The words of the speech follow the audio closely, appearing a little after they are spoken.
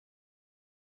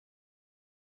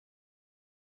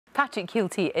Patrick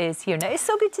Kielty is here now. It's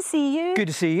so good to see you. Good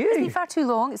to see you. It's been far too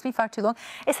long. It's been far too long.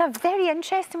 It's a very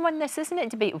interesting one, this, isn't it,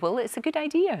 Debatable? It's a good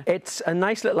idea. It's a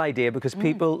nice little idea because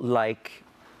people like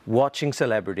watching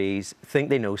celebrities think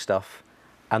they know stuff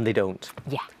and they don't.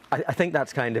 Yeah. I think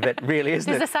that's kind of it, really,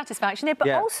 isn't it? There's a satisfaction there. But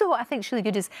also what I think is really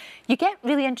good is you get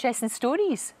really interesting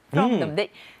stories from them that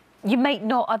you might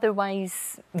not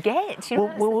otherwise get. You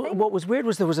know, well, what was weird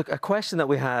was there was a question that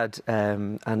we had,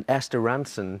 and Esther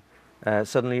Ranson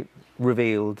suddenly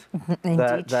revealed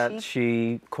that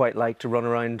she quite liked to run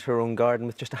around her own garden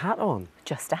with just a hat on.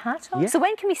 Just a hat on? Yeah. So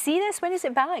when can we see this? When is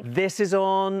it back? This is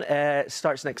on,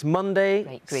 starts next Monday,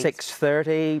 Right, great.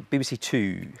 6:30, BBC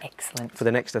Two. Excellent. For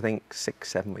the next, I think,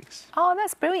 6-7 weeks. Oh,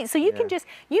 that's brilliant. So you can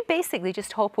you basically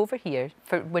just hop over here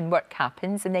for when work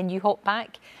happens and then you hop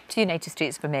back to the United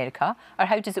States of America, or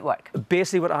how does it work?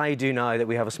 Basically what I do now that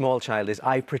we have a small child is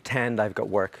I pretend I've got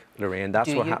work, Lorraine.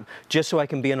 That's what happens. Just so I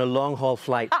can be on a long haul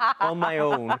flight on my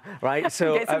own, right?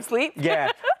 So get some sleep.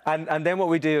 Yeah. And then what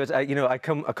we do is, you know, I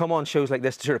come on shows like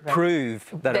this to sort of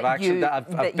prove that I've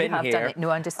been here. Done it. No,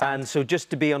 I understand. And so just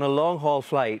to be on a long haul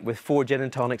flight with 4 gin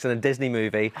and tonics and a Disney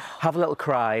movie, have a little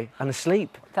cry and a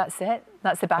sleep. That's it.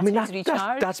 That's the batteries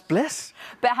recharged. That's bliss.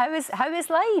 But how is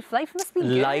life? Life must be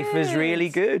good. Life is really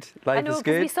good. Life is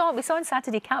good. We saw on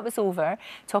Saturday, Kat was over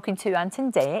talking to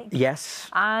Anton Deck. Yes.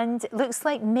 And it looks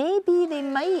like maybe they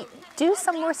might do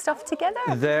some more stuff together.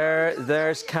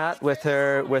 There's Kat with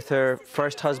her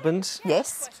first husband.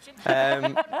 Yes.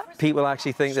 People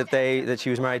actually think that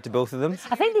she was married to both of them.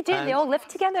 I think they do. They all live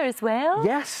together as well.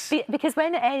 Yes. Because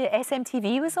when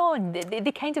SMTV was on,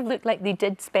 they kind of looked like they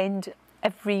did spend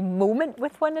every moment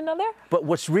with one another. But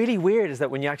what's really weird is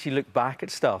that when you actually look back at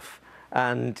stuff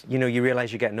and, you know, you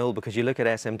realise you're getting old because you look at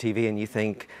SMTV and you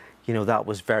think, you know, that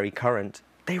was very current.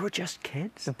 They were just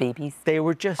kids. Babies. They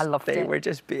were just. I loved it. They were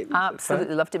just babies.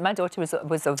 Absolutely loved it. My daughter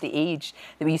was of the age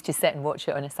that we used to sit and watch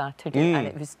it on a Saturday, and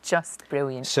it was just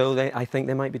brilliant. So I think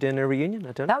they might be doing a reunion.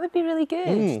 I don't know. That would be really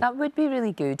good. That would be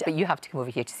really good. But you have to come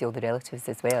over here to see all the relatives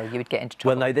as well. You would get into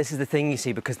trouble. Well, now this is the thing, you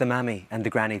see, because the mammy and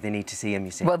the granny, they need to see him.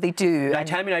 You see. Well, they do. Now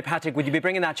tell me now, Patrick, would you be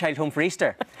bringing that child home for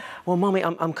Easter? Well, Mummy,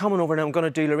 I'm coming over and I'm going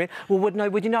to do Lorraine. Well,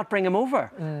 would you not bring him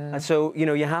over? And so, you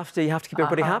know, you have to keep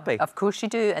everybody happy. Of course you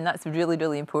do, and that's really,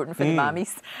 really important for the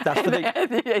mammies. That's for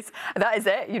the... Yes, that is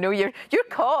it. You know, you're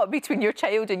caught between your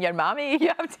child and your mammy.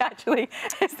 You have to actually.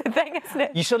 It's the thing, isn't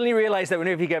it? You suddenly realise that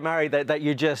whenever you get married, that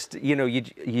you're just, you know, you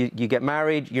get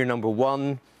married, you're number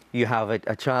one. You have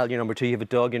a child, you're number two. You have a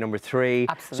dog, you're number three.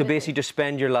 Absolutely. So basically, just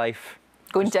spend your life.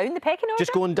 Going down the pecking order?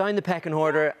 Just going down the pecking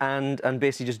order and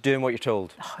basically just doing what you're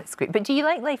told. Oh, it's great. But do you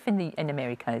like life in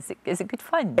America? Is it good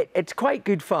fun? It's quite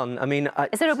good fun. I mean...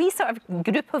 Is there a wee sort of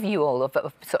group of you all, of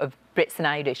sort of Brits and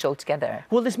Irish all together?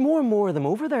 Well, there's more and more of them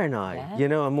over there now. Yeah. You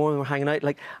know, and more hanging out.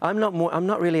 Like, I'm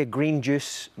not really a green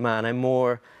juice man. I'm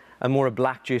more a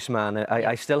black juice man.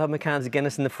 I still have my cans of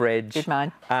Guinness in the fridge. Good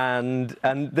man. And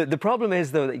the problem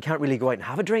is, though, that you can't really go out and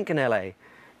have a drink in LA.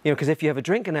 You know, because if you have a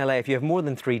drink in LA, if you have more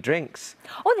than 3 drinks...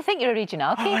 Oh, they think you're a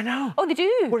regionality. Oh, I know. Oh, they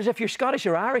do. Whereas if you're Scottish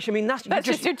or Irish, I mean,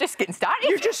 you're just getting started.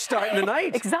 You're just starting the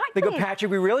night. Exactly. They go, Patrick,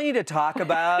 we really need to talk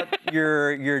about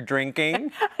your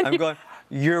drinking. I'm going,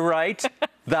 you're right.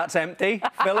 That's empty.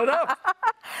 Fill it up.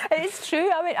 It's true.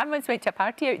 I once went to a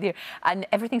party out there and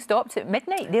everything stopped at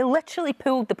midnight. They literally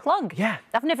pulled the plug. Yeah.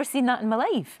 I've never seen that in my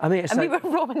life. I mean, we were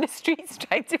roaming the streets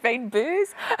trying to find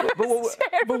booze.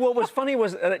 But what was funny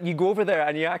was that you go over there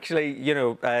and you actually, you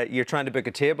know, you're trying to book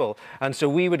a table. And so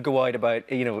we would go out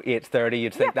about, you know, 8:30.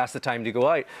 You'd think that's the time to go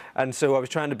out. And so I was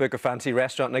trying to book a fancy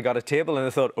restaurant and I got a table and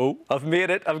I thought, oh, I've made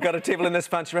it. I've got a table in this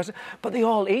fancy restaurant. But they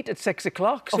all ate at 6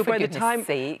 o'clock. So by the time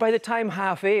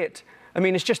 8:30, I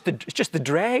mean, it's just the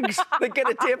dregs that get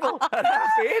a table at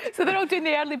 8:30. So they're all doing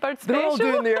the early bird special? They're all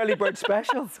doing the early bird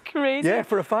special. That's crazy. Yeah,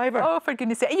 for a £5. Oh, for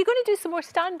goodness sake. Are you going to do some more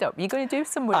stand-up? Are you going to do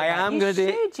some more? I am going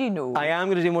to do... You know. I am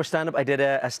going to do more stand-up. I did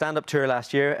a stand-up tour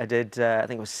last year. I did, I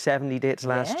think it was 70 dates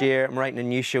last year. I'm writing a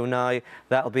new show now.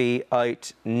 That'll be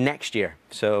out next year.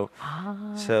 So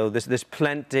there's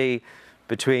plenty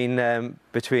between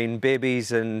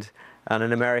babies and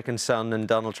an American son and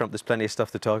Donald Trump. There's plenty of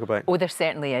stuff to talk about. Oh, there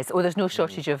certainly is. Oh, there's no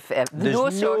shortage of no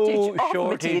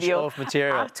shortage of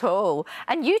material at all.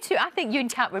 And you two, I think you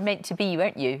and Kat were meant to be,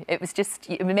 weren't you? It was just,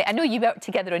 I know you worked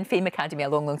together on Fame Academy a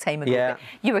long, long time ago. Yeah. But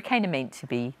you were kind of meant to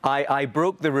be. I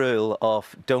broke the rule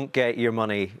of don't get your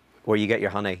money where you get your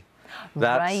honey.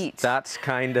 That's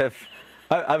kind of...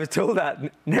 I was told that,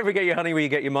 never get your honey where you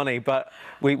get your money, but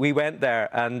we went there.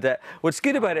 And what's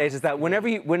good about it is that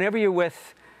whenever you're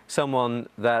with someone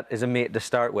that is a mate to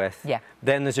start with,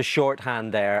 then there's a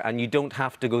shorthand there and you don't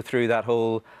have to go through that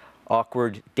whole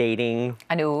awkward dating.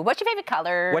 I know. What's your favourite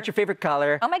colour? What's your favourite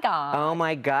colour? Oh my God. Oh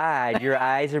my God, your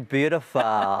eyes are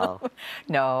beautiful.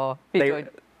 No, we don't.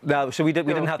 No, so we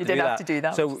didn't have to do that. You didn't have to do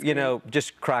that. So, you know,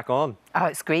 just crack on. Oh,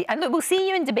 it's great. And look, we'll see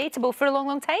you in Debatable for a long,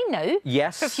 long time now.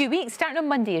 Yes. For a few weeks, starting on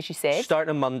Monday, as you said.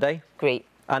 Starting on Monday. Great.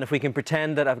 And if we can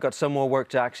pretend that I've got some more work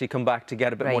to actually come back to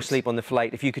get a bit more sleep on the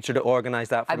flight, if you could sort of organise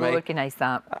that for me. I will organise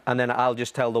that. And then I'll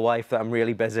just tell the wife that I'm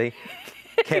really busy.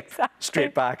 Kip, exactly.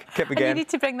 Straight back, Kip again. And you need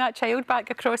to bring that child back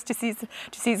across to see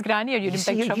his granny, or you're in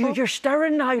big trouble. You're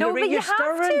stirring now, no, Lorraine, but you have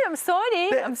to. I'm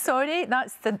sorry. I'm sorry.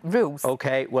 That's the rules.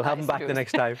 OK, we'll have him back the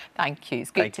next time. Thank you.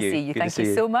 It's great to see you. Thank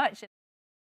you so much.